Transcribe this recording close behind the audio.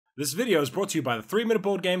This video is brought to you by the 3 Minute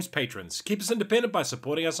Board Games patrons. Keep us independent by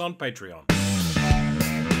supporting us on Patreon.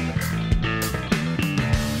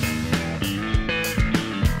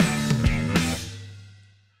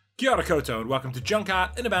 Kia ora koutou and welcome to Junk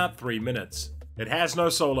Art in about 3 minutes. It has no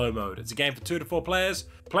solo mode, it's a game for 2 to 4 players,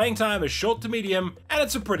 playing time is short to medium, and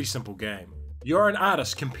it's a pretty simple game. You're an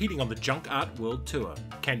artist competing on the Junk Art World Tour.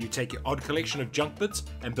 Can you take your odd collection of junk bits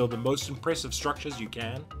and build the most impressive structures you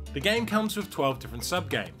can? The game comes with 12 different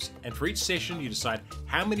sub-games, and for each session you decide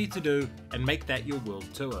how many to do and make that your world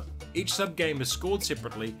tour. Each sub-game is scored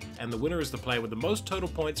separately, and the winner is the player with the most total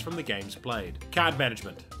points from the games played. Card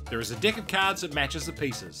management. There is a deck of cards that matches the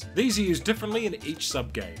pieces. These are used differently in each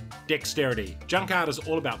sub-game. Dexterity. Junk Art is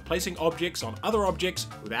all about placing objects on other objects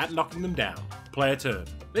without knocking them down. Player turn.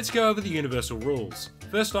 Let's go over the universal rules.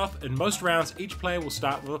 First off, in most rounds each player will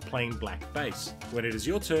start with a plain black base. When it is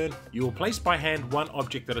your turn, you will place by hand one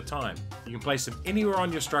object at a time. You can place them anywhere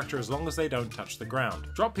on your structure as long as they don't touch the ground.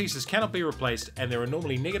 Drop pieces cannot be replaced, and there are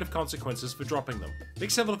normally negative consequences for dropping them.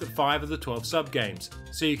 Let's have a look at 5 of the 12 sub-games,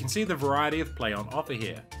 so you can see the variety of play on offer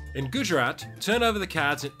here. In Gujarat, turn over the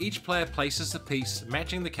cards and each player places the piece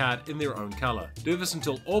matching the card in their own colour. Do this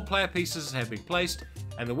until all player pieces have been placed,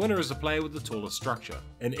 and the winner is the player with the tallest structure.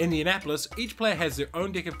 In Indianapolis, each player has their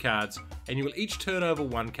own deck of cards, and you will each turn over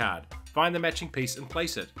one card. Find the matching piece and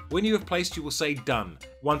place it. When you have placed, you will say done.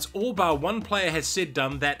 Once all bar one player has said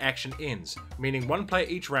done, that action ends, meaning one player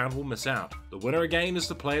each round will miss out. The winner again is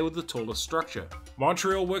the player with the tallest structure.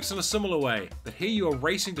 Montreal works in a similar way, but here you are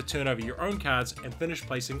racing to turn over your own cards and finish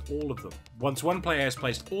placing all of them. Once one player has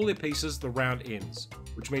placed all their pieces, the round ends,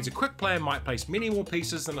 which means a quick player might place many more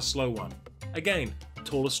pieces than a slow one. Again,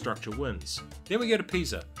 tallest structure wins. Then we go to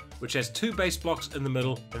Pisa, which has 2 base blocks in the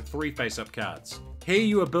middle and 3 face-up cards. Here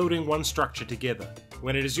you are building one structure together.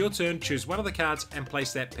 When it is your turn, choose one of the cards and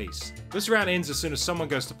place that piece. This round ends as soon as someone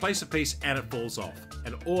goes to place a piece and it falls off,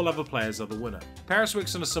 and all other players are the winner. Paris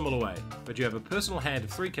works in a similar way, but you have a personal hand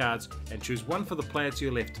of 3 cards and choose one for the player to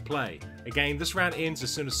your left to play. Again, this round ends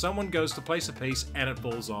as soon as someone goes to place a piece and it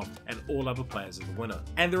falls off, and all other players are the winner.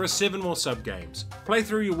 And there are 7 more sub-games. Play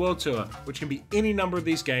through your world tour, which can be any number of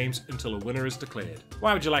these games until a winner is declared.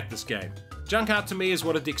 Why would you like this game? Junk Art to me is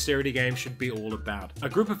what a dexterity game should be all about. A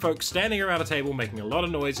group of folks standing around a table making a lot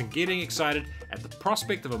of noise and getting excited at the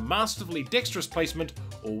prospect of a masterfully dexterous placement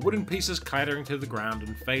or wooden pieces clattering to the ground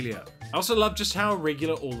in failure. I also love just how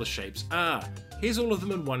irregular all the shapes are. Here's all of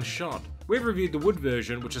them in one shot. We've reviewed the wood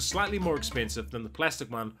version, which is slightly more expensive than the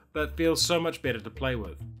plastic one, but feels so much better to play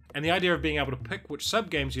with. And the idea of being able to pick which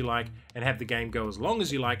sub-games you like and have the game go as long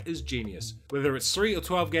as you like is genius. Whether it's 3 or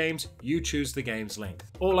 12 games, you choose the game's length.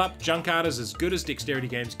 All up, Junk Art is as good as dexterity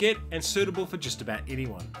games get and suitable for just about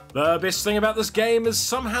anyone. The best thing about this game is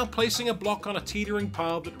somehow placing a block on a teetering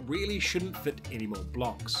pile that really shouldn't fit any more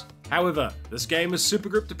blocks. However, this game is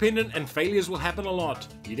supergroup dependent and failures will happen a lot.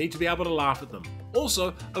 You need to be able to laugh at them.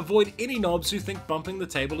 Also, avoid any knobs who think bumping the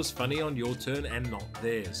table is funny on your turn and not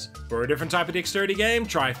theirs. For a different type of dexterity game,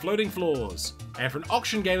 try Floating Floors. And for an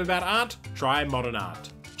auction game about art, try Modern Art.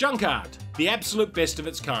 Junk Art, the absolute best of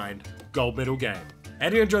its kind, gold medal game.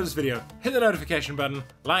 And if you enjoyed this video, hit the notification button,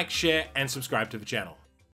 like, share, and subscribe to the channel.